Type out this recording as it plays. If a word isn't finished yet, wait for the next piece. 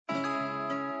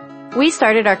We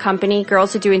started our company,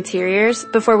 Girls Who Do Interiors,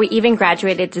 before we even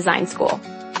graduated design school.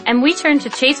 And we turned to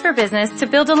Chase for Business to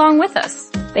build along with us.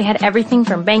 They had everything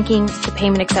from banking to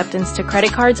payment acceptance to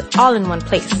credit cards all in one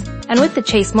place. And with the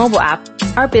Chase mobile app,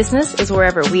 our business is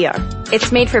wherever we are.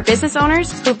 It's made for business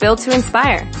owners who build to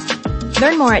inspire.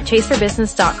 Learn more at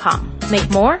chaseforbusiness.com. Make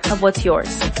more of what's yours.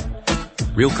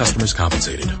 Real customers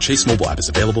compensated. Chase mobile app is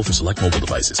available for select mobile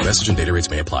devices. Message and data rates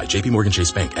may apply. J.P. Morgan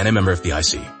Chase Bank and a member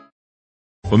FDIC.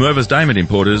 For Mervis Diamond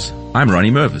Importers, I'm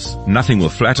Ronnie Mervis. Nothing will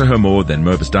flatter her more than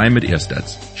Mervis Diamond ear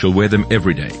studs. She'll wear them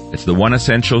every day. It's the one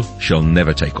essential she'll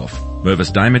never take off.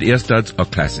 Mervis Diamond ear studs are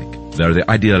classic. They're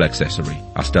the ideal accessory.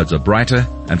 Our studs are brighter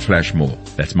and flash more.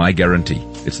 That's my guarantee.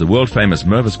 It's the world-famous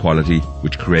Mervis quality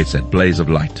which creates that blaze of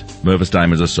light. Mervis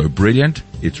diamonds are so brilliant,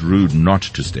 it's rude not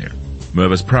to stare.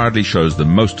 Mervis proudly shows the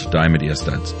most diamond ear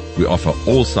studs. We offer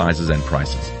all sizes and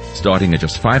prices. Starting at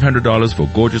just $500 for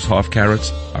gorgeous half carats,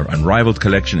 our unrivaled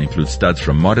collection includes studs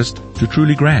from modest to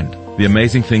truly grand. The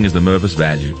amazing thing is the Mervis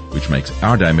value, which makes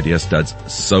our diamond ear studs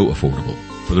so affordable.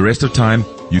 For the rest of time,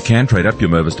 you can trade up your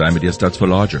Mervis diamond ear studs for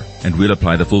larger, and we'll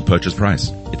apply the full purchase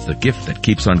price. It's the gift that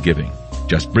keeps on giving.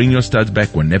 Just bring your studs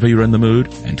back whenever you're in the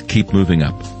mood and keep moving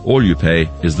up. All you pay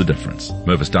is the difference.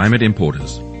 Mervis Diamond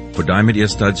Importers. For diamond ear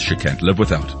studs she can't live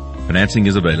without. Financing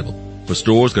is available. For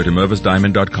stores, go to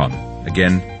mervisdiamond.com.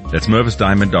 Again, that's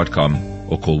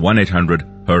mervisdiamond.com or call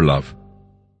 1-800-HER-LOVE.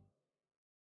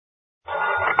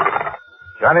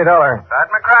 Johnny Dollar. Pat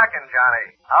McCracken, Johnny.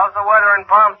 How's the weather in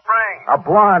Palm Springs? A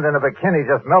blonde in a bikini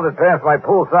just melted past my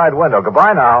poolside window.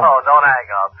 Goodbye now. Oh, don't hang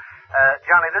up.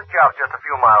 Johnny, this job's just a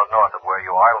few miles north of where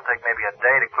you are. It'll take maybe a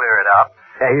day to clear it up.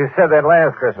 Yeah, you said that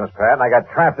last Christmas, Pat, and I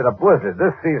got trapped in a blizzard.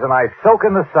 This season I soak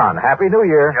in the sun. Happy New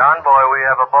Year. John boy, we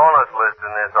have a bonus list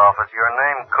in this office. Your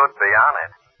name could be on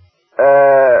it.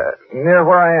 Near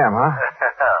where I am, huh?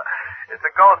 It's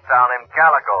a ghost town named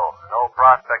Calico. An old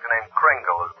prospector named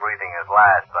Kringle is breathing his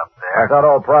last up there. I thought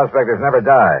old prospectors never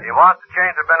died. He wants to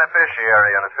change the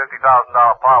beneficiary on his $50,000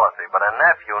 policy, but a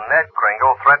nephew, Ned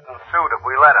Kringle, threatened suit if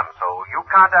we let him. So you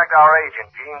contact our agent,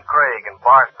 Gene Craig, in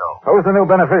Barstow. Who's the new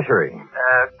beneficiary?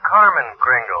 Carmen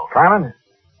Kringle. Carmen?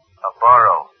 A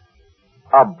borough.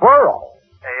 A borough?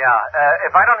 Yeah.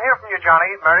 If I don't hear from you, Johnny,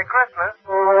 Merry Christmas.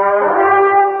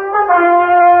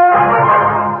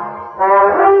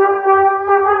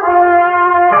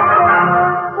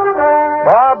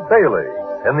 Bob Bailey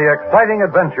in the exciting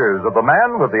adventures of the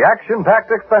man with the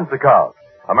action-packed expense account.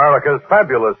 America's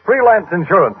fabulous freelance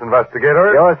insurance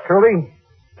investigator. Yours truly,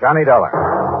 Johnny Dollar.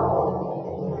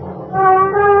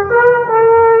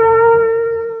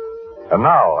 And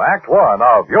now, Act One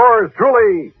of yours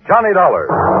truly, Johnny Dollar.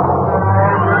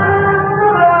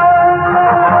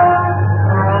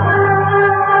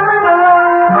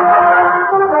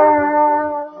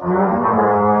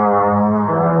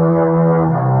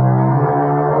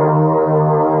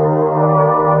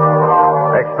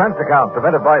 Expense account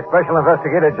submitted by Special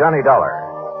Investigator Johnny Dollar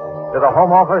to the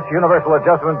Home Office, Universal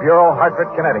Adjustment Bureau, Hartford,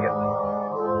 Connecticut.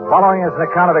 Following is an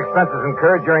account of expenses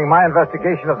incurred during my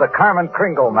investigation of the Carmen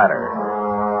Kringle matter.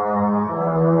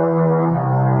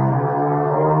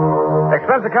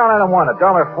 Expense account item 1,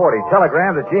 $1.40.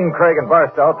 Telegram to Gene Craig in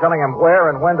Barstow telling him where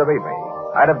and when to meet me.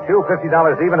 Item 2,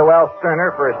 $50 even to Al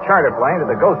Sterner for his charter plane to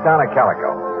the ghost town of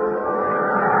Calico.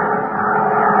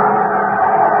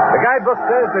 The guidebook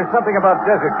says there's something about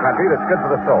desert country that's good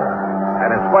for the soul.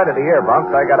 And in spite of the air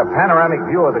bumps, I got a panoramic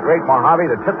view of the Great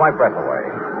Mojave that took my breath away.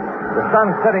 The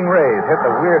sun's setting rays hit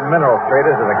the weird mineral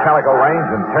stratas of the Calico Range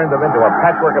and turned them into a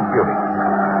patchwork of beauty.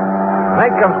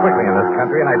 Night comes quickly in this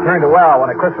country, and I turned to Al when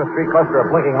a Christmas tree cluster of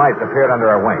blinking lights appeared under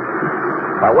our wings.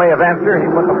 By way of answer, he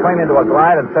put the plane into a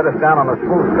glide and set us down on the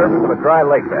smooth surface of a dry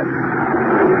lake bed.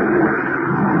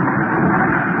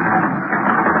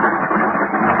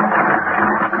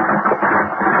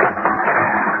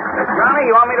 Johnny,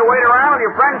 you want me to wait around till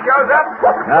your friend shows up?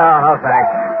 No,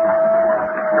 thanks.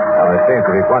 Well, there seems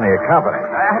to be plenty of company.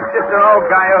 That's just an old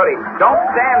coyote. Don't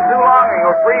stand too long or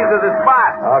you'll freeze to the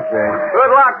spot. Okay.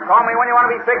 Good luck. Call me when you want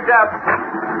to be picked up.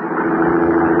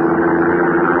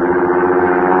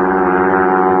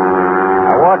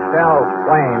 I watched Al's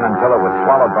plane until it was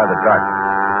swallowed by the darkness.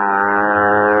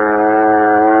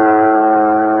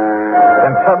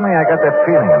 Then suddenly I got that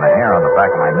feeling in the hair on the back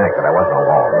of my neck that I wasn't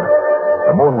alone.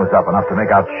 The moon was up enough to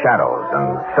make out shadows,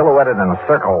 and silhouetted in a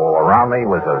circle around me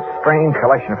was a strange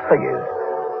collection of figures.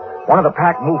 One of the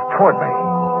pack moved toward me,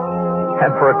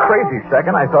 and for a crazy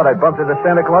second I thought I'd bumped into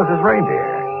Santa Claus's reindeer.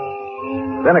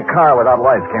 Then a car without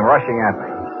lights came rushing at me.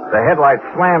 The headlights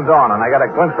slammed on, and I got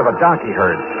a glimpse of a donkey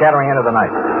herd scattering into the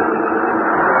night.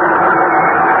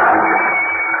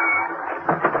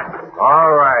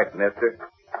 All right, mister.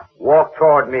 Walk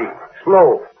toward me.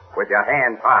 Slow. With your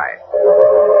hands high.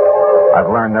 I've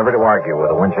learned never to argue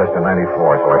with a Winchester 94,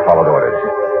 so I followed orders.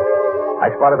 I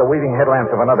spotted the weaving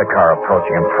headlamps of another car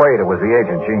approaching and prayed it was the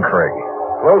agent, Gene Craig.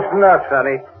 Close enough,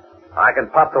 Sonny. I can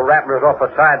pop the rattlers off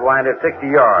a sidewind at 60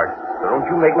 yards. So don't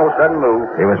you make no sudden move.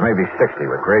 He was maybe 60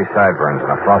 with gray sideburns and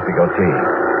a frosty goatee.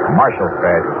 A marshal's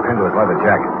badge was pinned to his leather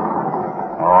jacket.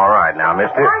 All right, now,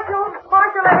 mister.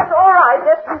 Marshal, that's all right.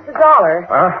 That's Mr. Dollar.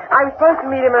 Huh? I was supposed to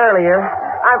meet him earlier.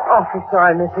 I'm awfully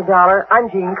sorry, Mr. Dollar. I'm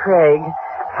Jean Craig.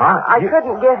 Huh? I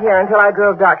couldn't get here until I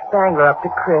drove Doc Spangler up to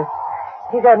Chris.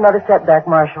 He's had another setback,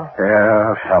 Marshal.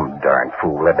 Yeah, some darn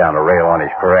fool let down a rail on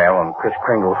his corral and Chris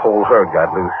Kringle's whole herd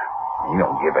got loose. He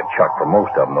don't give a chuck for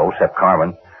most of them, though, except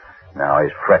Carmen. Now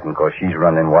he's fretting because she's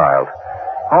running wild.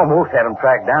 Almost had him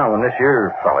tracked down when this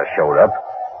here fella showed up.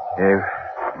 If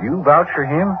you vouch for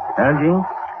him, huh, Gene?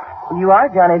 You are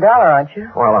Johnny Dollar, aren't you?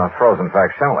 Well, a frozen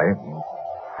facsimile.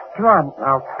 Come on,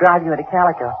 I'll drive you into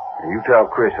Calico. You tell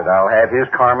Chris that I'll have his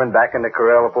Carmen back in the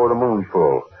corral before the moon's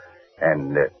full.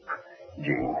 And,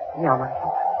 Gene. Yeah,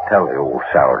 Marshal. Tell the old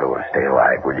sourdough to stay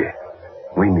alive, will you?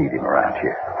 We need him around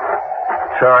here.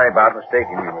 Sorry about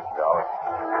mistaking you, Mr. Dollar.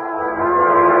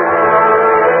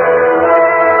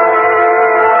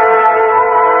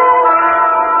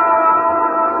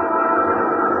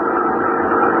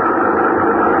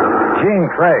 Jean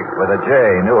Craig, with a J,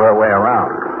 knew her way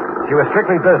around. She was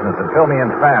strictly business and filled me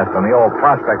in fast on the old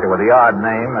prospector with the odd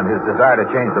name and his desire to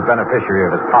change the beneficiary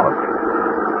of his policy.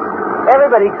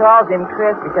 Everybody calls him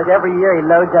Chris because every year he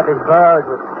loads up his burros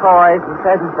with toys and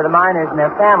presents for the miners and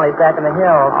their families back in the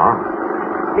hills. Huh?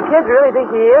 The kids really think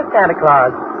he is Santa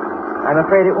Claus. I'm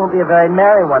afraid it won't be a very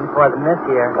merry one for them this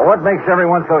year. Well, what makes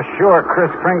everyone so sure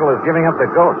Chris Kringle is giving up the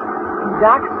ghost?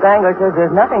 Doc Spangler says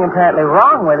there's nothing apparently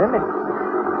wrong with him.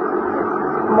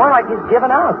 It's more like he's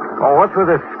given up. Oh, what's with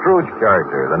this Scrooge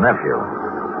character, the nephew?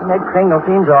 Ned Kringle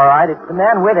seems all right. It's the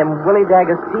man with him, Willie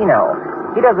D'Agostino.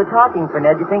 He does the talking for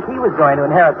Ned. You think he was going to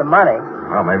inherit the money?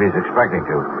 Well, maybe he's expecting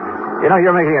to. You know,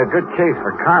 you're making a good case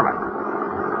for Carmen.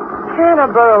 Can a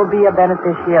burro be a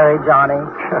beneficiary, Johnny?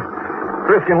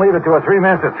 Chris can leave it to a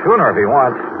three-masted schooner if he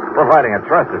wants, providing a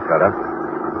trust is set up.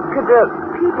 Could the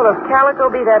people of Calico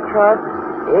be that trust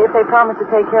if they promise to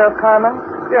take care of Carmen?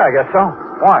 Yeah, I guess so.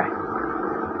 Why?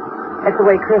 That's the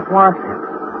way Chris wants it.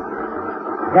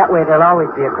 That way there'll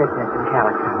always be a Christmas in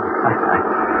Calico.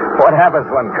 What happens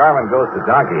when Carmen goes to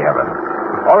donkey heaven?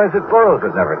 Or is it burros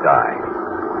that never die?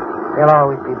 There'll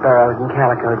always be burros in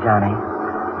Calico, Johnny.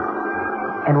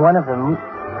 And one of them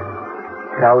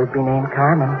could always be named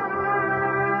Carmen.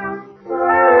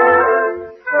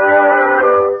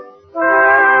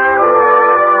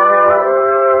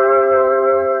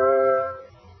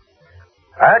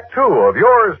 Act two of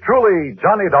yours truly,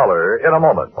 Johnny Dollar, in a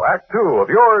moment. Act two of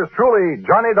yours truly,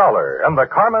 Johnny Dollar, and the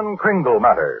Carmen Kringle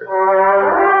matter.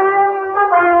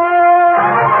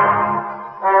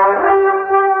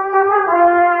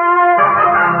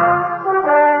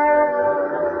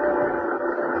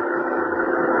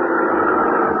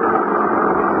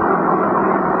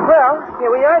 Well,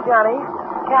 here we are, Johnny.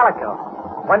 Calico.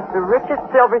 Once the richest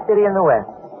silver city in the West.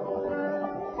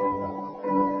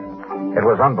 It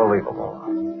was unbelievable.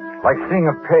 Like seeing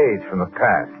a page from the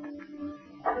past.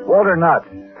 Walter Knott,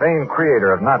 famed creator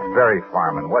of Knott's Berry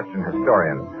Farm and Western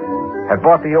historian, had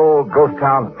bought the old ghost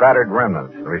town's battered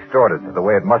remnants and restored it to the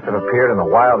way it must have appeared in the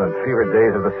wild and fevered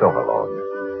days of the Silver Lode.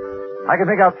 I could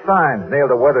make out signs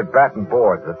nailed to weathered batten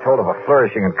boards that told of a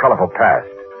flourishing and colorful past.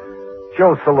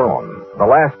 Joe's Saloon, The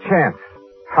Last Chance,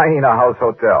 Hyena House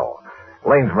Hotel,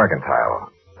 Lane's Mercantile,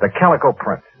 the Calico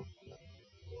Prince.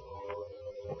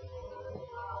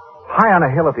 High on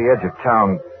a hill at the edge of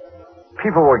town,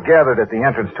 people were gathered at the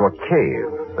entrance to a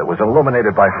cave that was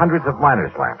illuminated by hundreds of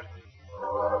miners' lamps.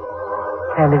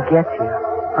 And it gets you,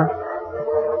 huh?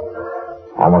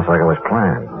 Almost like it was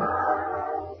planned.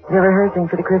 They're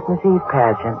rehearsing for the Christmas Eve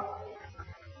pageant.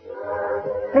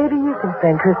 Maybe you can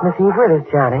spend Christmas Eve with us,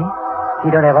 Johnny.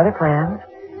 You don't have other plans?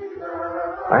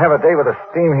 I have a day with a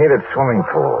steam-heated swimming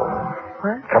pool.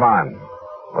 What? Come on.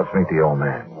 Let's meet the old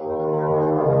man.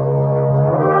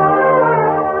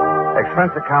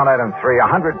 Expense account item 3,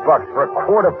 $100 for a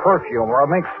quart of perfume or a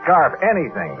mink scarf,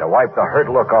 anything to wipe the hurt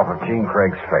look off of Jean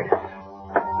Craig's face.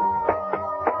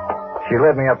 She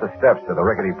led me up the steps to the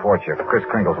rickety porch of Chris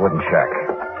Kringle's wooden shack.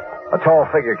 A tall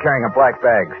figure carrying a black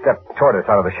bag stepped toward us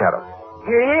out of the shadows.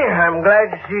 Gee, I'm glad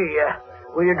to see you.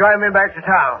 Will you drive me back to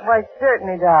town? Why,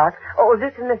 certainly, Doc. Oh,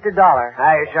 this is Mr. Dollar.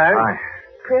 Hi, son. Hi.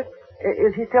 Chris,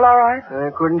 is he still all right? I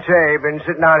couldn't say. Been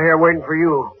sitting out here waiting for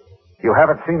you. You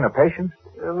haven't seen the patient?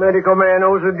 The medical man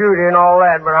owes a duty and all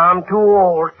that, but I'm too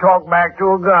old to talk back to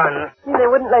a gun. They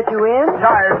wouldn't let you in?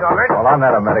 Tired of it. Well, I'm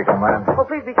not a medical man. Oh,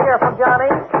 please be careful, Johnny.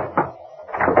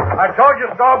 I told you,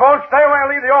 Starbone, stay away and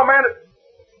leave the old man to...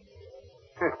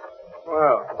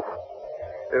 Well,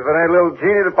 if it ain't little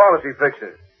Jeannie, the policy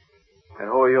fixer. And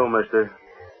who are you, mister?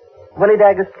 Willie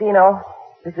D'Agostino.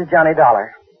 This is Johnny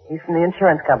Dollar. He's from the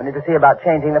insurance company to see about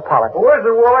changing the policy. Who is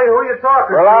it, Wooly? Who are you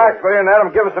talking to? Relax, will you, and let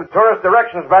him give us some tourist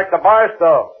directions back to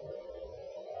Barstow.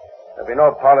 There'll be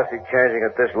no policy changing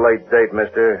at this late date,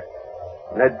 mister.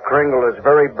 Ned Kringle is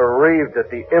very bereaved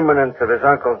at the imminence of his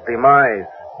uncle's demise.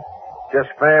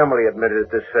 Just family admitted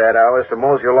at this sad hour, so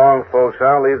mosey along, folks.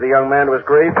 I'll leave the young man to his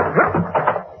grief.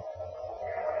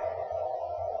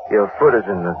 Your foot is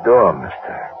in the door,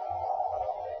 mister.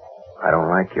 I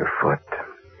don't like your foot.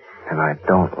 And I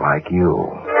don't like you.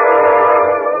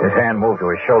 His hand moved to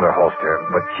his shoulder holster,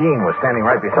 but Gene was standing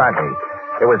right beside me.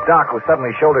 It was Doc who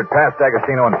suddenly shouldered past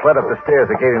D'Agostino and fled up the stairs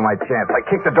that gave him my chance. I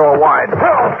kicked the door wide.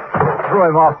 Threw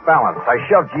him off balance. I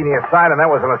shoved Jeannie aside, and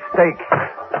that was a mistake.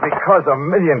 Because a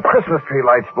million Christmas tree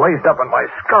lights blazed up in my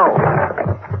skull.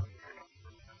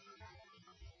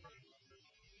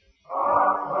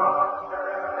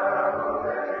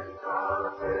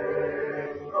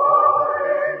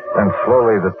 Then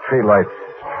slowly the tree lights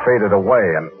faded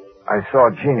away, and I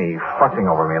saw Jeannie fussing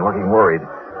over me and looking worried.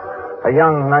 A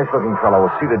young, nice-looking fellow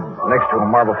was seated next to a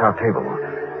marble-top table.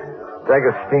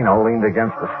 D'Agostino leaned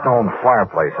against the stone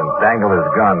fireplace and dangled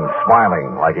his gun,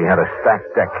 smiling like he had a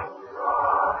stacked deck.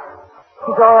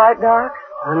 He's all right, Doc?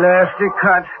 A nasty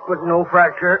cut, but no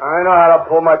fracture. I know how to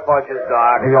pull my punches,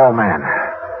 Doc. The old man.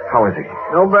 How is he?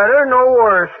 No better, no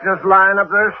worse. Just lying up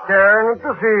there staring at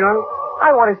the ceiling.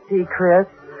 I want to see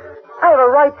Chris. I have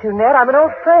a right to, Ned. I'm an old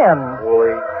friend.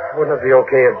 Wooly, wouldn't it be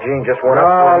okay if Gene just went up?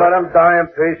 No, let him die in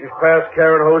peace. He's past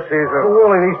caring who sees him.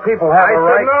 Wooly, these people have a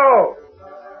right. I said no.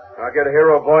 I'll get a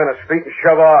hero boy in his feet and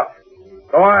shove off.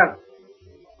 Go on.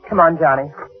 Come on,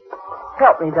 Johnny.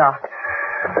 Help me, Doc.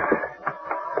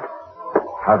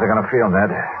 How's it going to feel, Ned?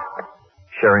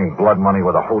 Sharing blood money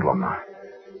with a hoodlum.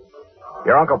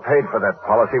 Your uncle paid for that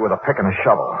policy with a pick and a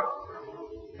shovel.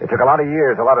 It took a lot of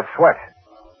years, a lot of sweat.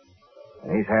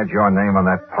 And he's had your name on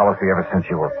that policy ever since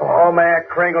you were born. Oh, man,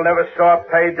 Kringle never saw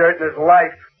pay dirt in his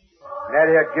life. Ned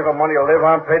here give him money to live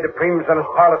on, paid the premiums on his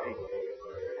policy.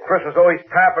 Chris was always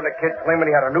tapping the kid, claiming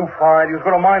he had a new find. He was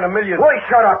going to mine $1 million. Boy,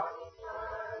 shut up!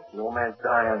 The old man's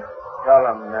dying. Tell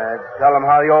him, Ned. Tell him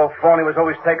how the old phony was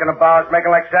always taking the bows,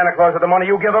 making like Santa Claus with the money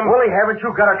you give him. Willie, haven't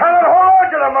you got a... Tell him to hold on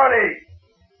to the money!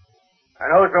 I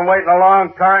know he's been waiting a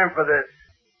long time for this.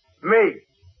 Me.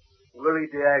 Willie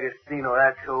D'Agostino,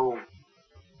 that's who.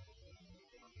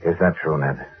 Is that true,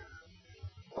 Ned?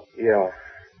 Yeah.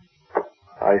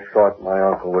 I thought my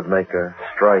uncle would make a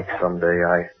strike someday.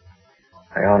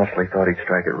 I honestly thought he'd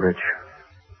strike it rich.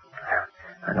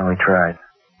 I know he tried.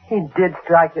 He did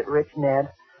strike it rich, Ned.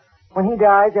 When he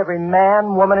dies, every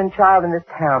man, woman, and child in this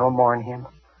town will mourn him.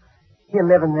 He'll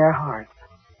live in their hearts.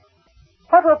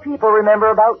 What will people remember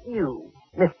about you,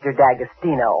 Mr.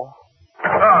 D'Agostino?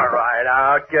 All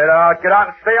right, get out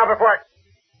and stay up before I...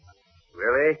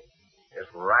 Really? This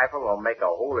rifle will make a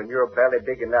hole in your belly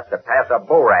big enough to pass a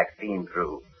borax beam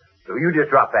through. So you just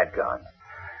drop that gun.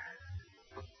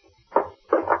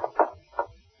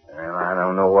 Well, I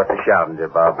don't know what the shouting's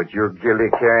about, but you're guilty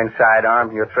of carrying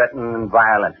sidearms. You're threatening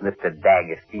violence, Mr.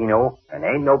 D'Agostino. And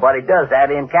ain't nobody does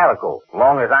that in Calico, as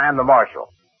long as I'm the marshal.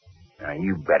 Now,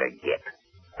 you better get.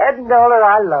 Ed Nolan,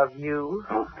 I love you.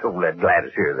 Don't let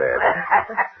Gladys hear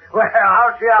that. Well,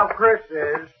 I'll see how Chris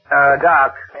is.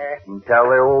 Doc, tell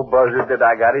the old buzzard that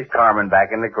I got his Carmen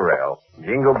back in the corral.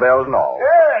 Jingle bells and all.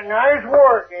 Yeah, nice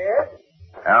work, Ed.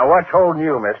 Now, what's holding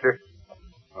you, mister?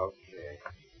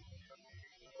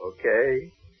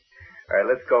 Okay. All right,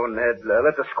 let's go, Ned.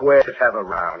 Let the squares have a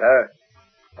round, huh?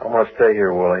 I'm going to stay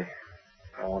here, Willie.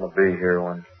 I want to be here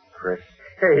when Chris...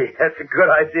 Hey, that's a good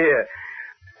idea.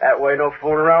 That way, no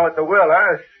fooling around with the will,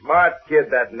 huh? Smart kid,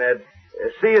 that Ned.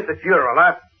 See you at the funeral,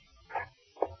 huh?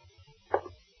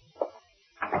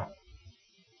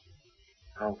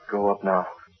 I'll go up now.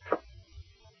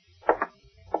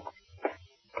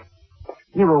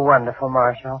 You were wonderful,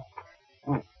 Marshal.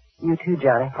 You too,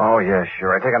 Johnny. Oh, yeah,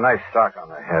 sure. I take a nice sock on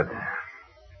the head.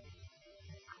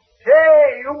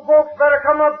 Say, you folks better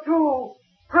come up, too.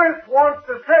 Chris wants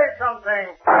to say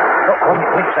something.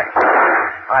 Wait a second.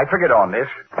 I forget on this.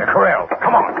 The corral.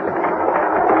 Come on.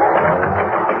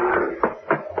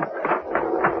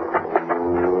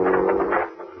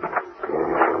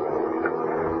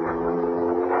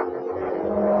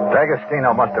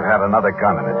 D'Agostino must have had another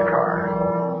gun in his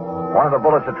car. One of the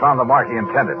bullets had found the mark he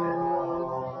intended.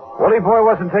 Willie Boy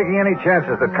wasn't taking any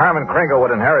chances that Carmen Kringle would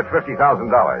inherit $50,000.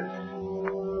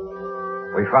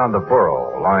 We found the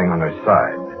burro lying on her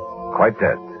side, quite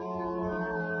dead.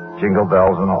 Jingle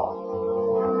bells and all.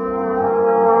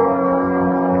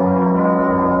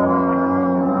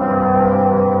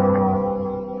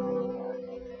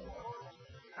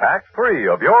 Act 3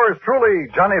 of yours truly,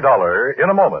 Johnny Dollar, in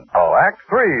a moment. Oh, Act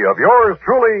 3 of yours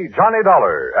truly, Johnny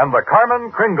Dollar, and the Carmen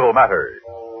Kringle matter.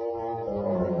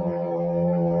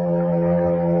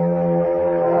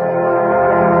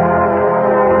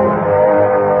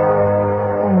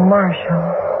 Marshall.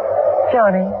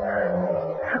 Johnny.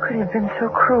 How could he have been so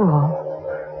cruel?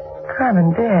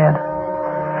 Carmen dead.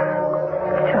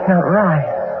 It's just not right.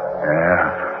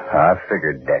 Yeah. I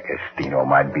figured D'Agostino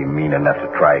might be mean enough to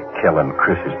try killing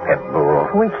Chris's pet burro.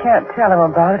 We can't tell him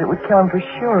about it. It would kill him for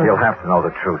sure. You'll have to know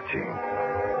the truth, Gene.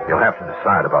 You'll have to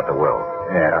decide about the will.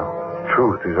 Yeah,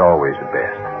 truth is always the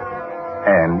best.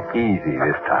 And easy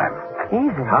this time.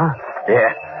 Easy? Huh?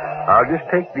 Yeah. I'll just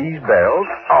take these bells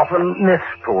off of this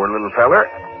poor little feller,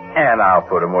 and I'll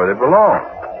put them where they belong.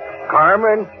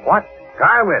 Carmen? What?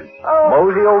 Carmen? Oh.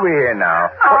 Mosey over here now.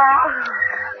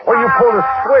 Well, you pulled a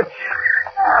switch.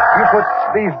 You put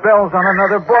these bells on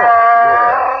another boat.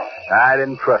 Yeah. I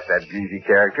didn't trust that greasy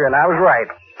character, and I was right.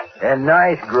 And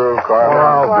nice girl, Carmen.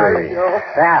 Well, I'll be.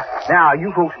 Now,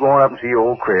 you folks going up and see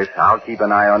old Chris. I'll keep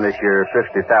an eye on this here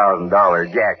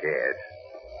 $50,000 jackass.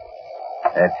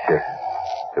 That's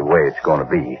the way it's going to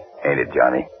be, ain't it,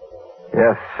 Johnny?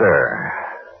 Yes, sir.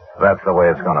 That's the way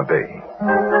it's going to be.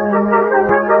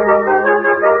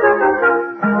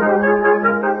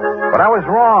 But I was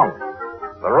wrong.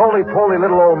 The roly-poly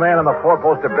little old man in the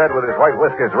four-poster bed with his white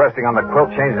whiskers resting on the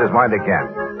quilt changed his mind again.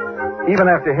 Even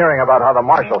after hearing about how the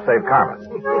marshal saved Carmen.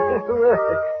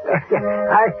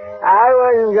 I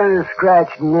wasn't going to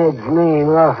scratch Ned's name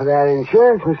off of that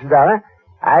insurance, Mr. Dollar.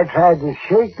 I tried to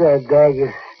shake that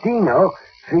D'Agostino,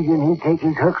 figuring he'd take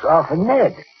his hooks off of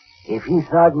Ned if he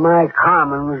thought my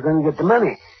Carmen was going to get the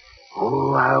money.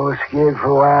 Oh, I was scared for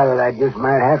a while that I just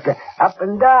might have to up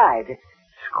and die to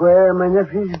square my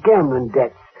nephew's gambling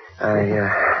debts.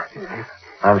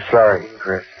 I'm sorry,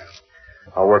 Chris.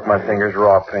 I'll work my fingers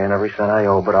raw paying every cent I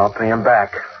owe, but I'll pay him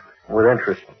back with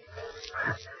interest.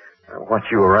 I want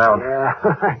you around.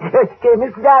 Okay,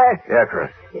 Mr. Dollar. Yeah,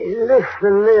 Chris. Lift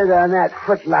the lid on that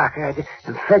footlocker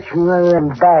and fetch me one of them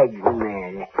bags in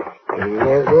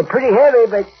there. They're pretty heavy,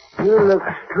 but you look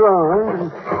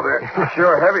strong. Oh, they're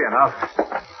sure heavy enough.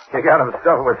 You got them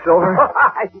stuffed with silver?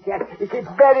 It's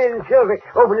better than silver.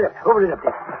 Open it up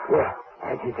there. Yeah,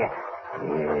 that's it there.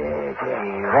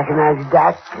 You recognize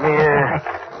that? Yeah.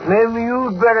 Maybe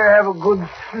you'd better have a good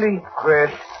sleep,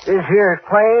 Chris. This here's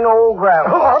plain old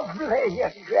gravel. Oh,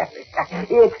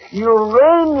 it's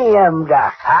uranium,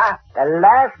 Doc. Huh? The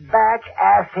last batch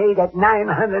assayed at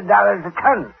 $900 a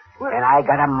ton. And I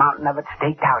got a mountain of it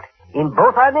staked out. In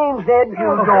both our names, Ned. You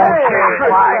don't care.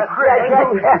 Why, Chris?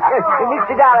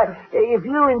 Mr. Dollar, if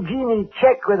you and Jeannie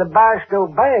check with the Barstow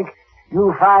Bank,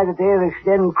 you'll find that they'll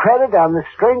extend credit on the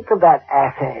strength of that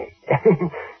assay.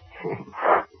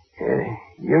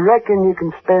 You reckon you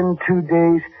can spend 2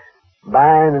 days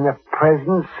buying enough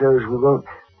presents so as we won't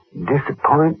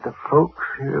disappoint the folks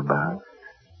hereabouts?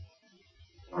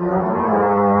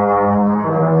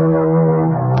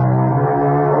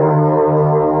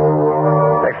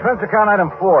 Expense account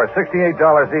item 4,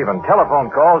 $68 even. Telephone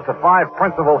calls to 5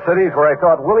 principal cities where I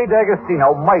thought Willie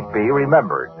D'Agostino might be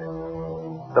remembered.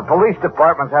 The police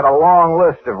departments had a long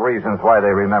list of reasons why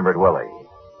they remembered Willie.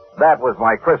 That was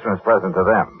my Christmas present to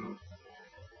them.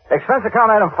 Expense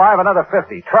account item 5, another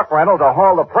 50. Truck rental to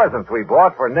haul the presents we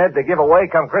bought for Ned to give away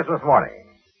come Christmas morning.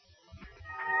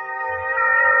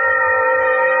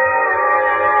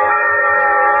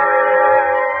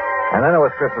 And then it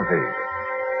was Christmas Eve.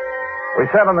 We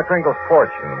sat on the Kringle's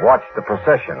porch and watched the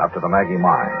procession up to the Maggie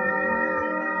mine.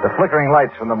 The flickering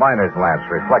lights from the miners' lamps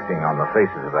reflecting on the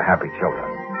faces of the happy children.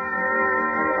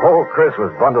 Old Chris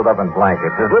was bundled up in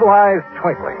blankets, his little eyes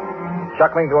twinkling,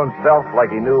 chuckling to himself like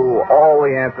he knew all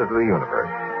the answers to the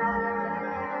universe.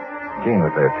 Jean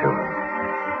was there, too.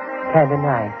 Kind of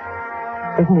nice.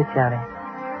 Isn't it, Johnny?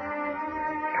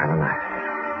 Kind of nice.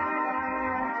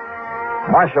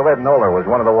 Marshal Ed Noller was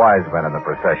one of the wise men in the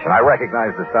procession. I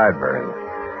recognized the sideburns.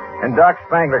 And Doc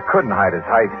Spangler couldn't hide his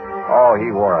height. Oh, he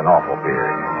wore an awful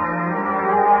beard.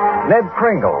 Ned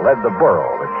Kringle led the burro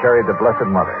that carried the Blessed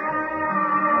Mother.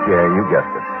 Yeah, you guessed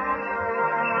it.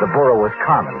 The burro was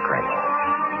Carmen Kringle.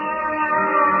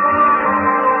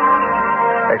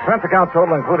 Expense account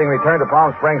total, including return to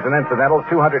Palm Springs and incidentals,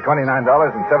 $229.75.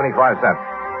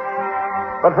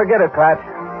 But forget it, Pat.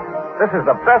 This is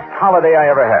the best holiday I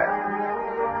ever had.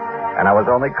 and I was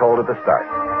only cold at the start.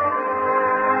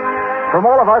 From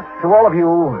all of us to all of you,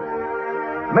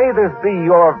 may this be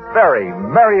your very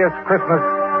merriest Christmas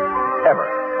ever.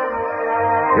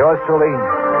 Yours truly,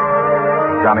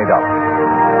 Johnny Dollar.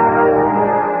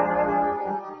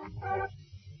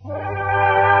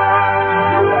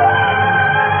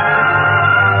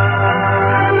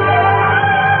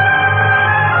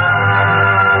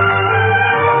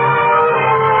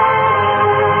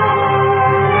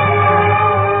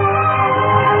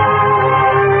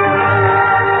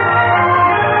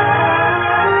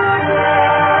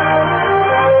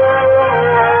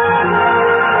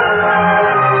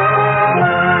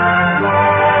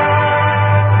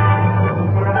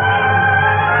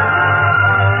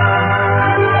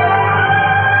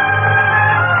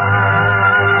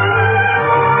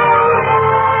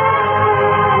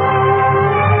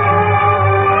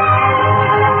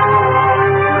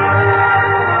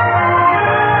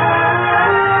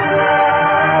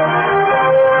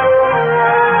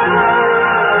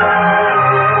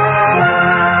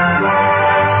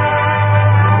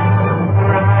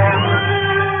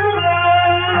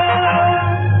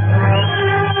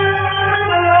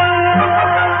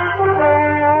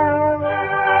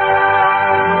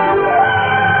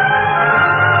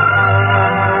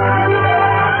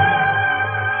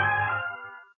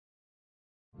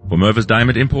 Mervis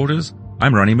Diamond Importers,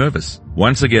 I'm Ronnie Mervis.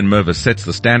 Once again, Mervis sets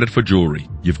the standard for jewelry.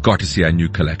 You've got to see our new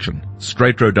collection.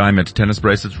 Straight row diamond tennis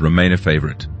bracelets remain a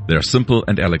favorite. They're simple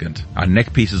and elegant. Our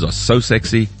neck pieces are so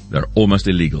sexy, they're almost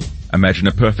illegal. Imagine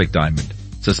a perfect diamond,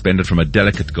 suspended from a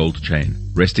delicate gold chain,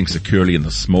 resting securely in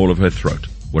the small of her throat.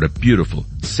 What a beautiful,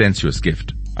 sensuous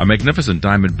gift. Our magnificent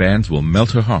diamond bands will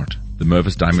melt her heart. The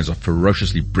Mervis diamonds are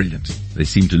ferociously brilliant. They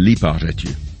seem to leap out at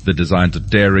you. The designs are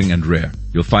daring and rare.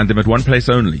 You'll find them at one place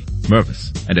only,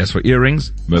 Mervis. And as for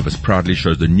earrings, Mervis proudly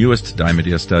shows the newest diamond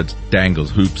ear studs, dangles,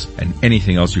 hoops, and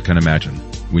anything else you can imagine.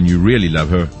 When you really love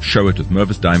her, show it with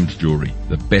Mervis Diamond Jewelry,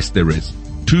 the best there is.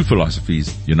 Two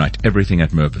philosophies unite everything at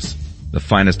Mervis. The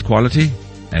finest quality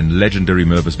and legendary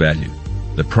Mervis value.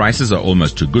 The prices are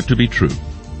almost too good to be true.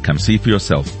 Come see for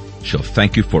yourself. She'll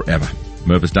thank you forever.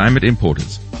 Mervis Diamond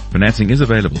Importers. Financing is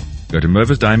available. Go to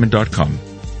mervisdiamond.com.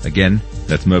 Again,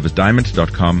 that's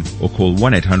mervisdiamond.com or call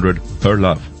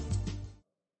 1-800-PER-LOVE.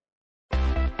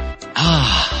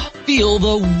 Feel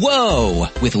the whoa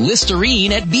with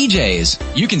Listerine at BJ's.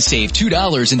 You can save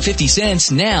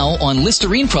 $2.50 now on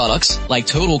Listerine products like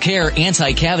Total Care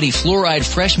Anti-Cavity Fluoride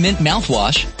Fresh Mint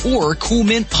Mouthwash or Cool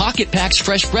Mint Pocket Packs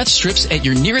Fresh Breath Strips at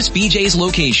your nearest BJ's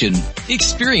location.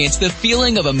 Experience the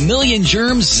feeling of 1,000,000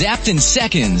 germs zapped in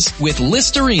seconds with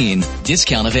Listerine.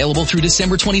 Discount available through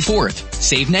December 24th.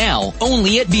 Save now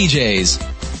only at BJ's.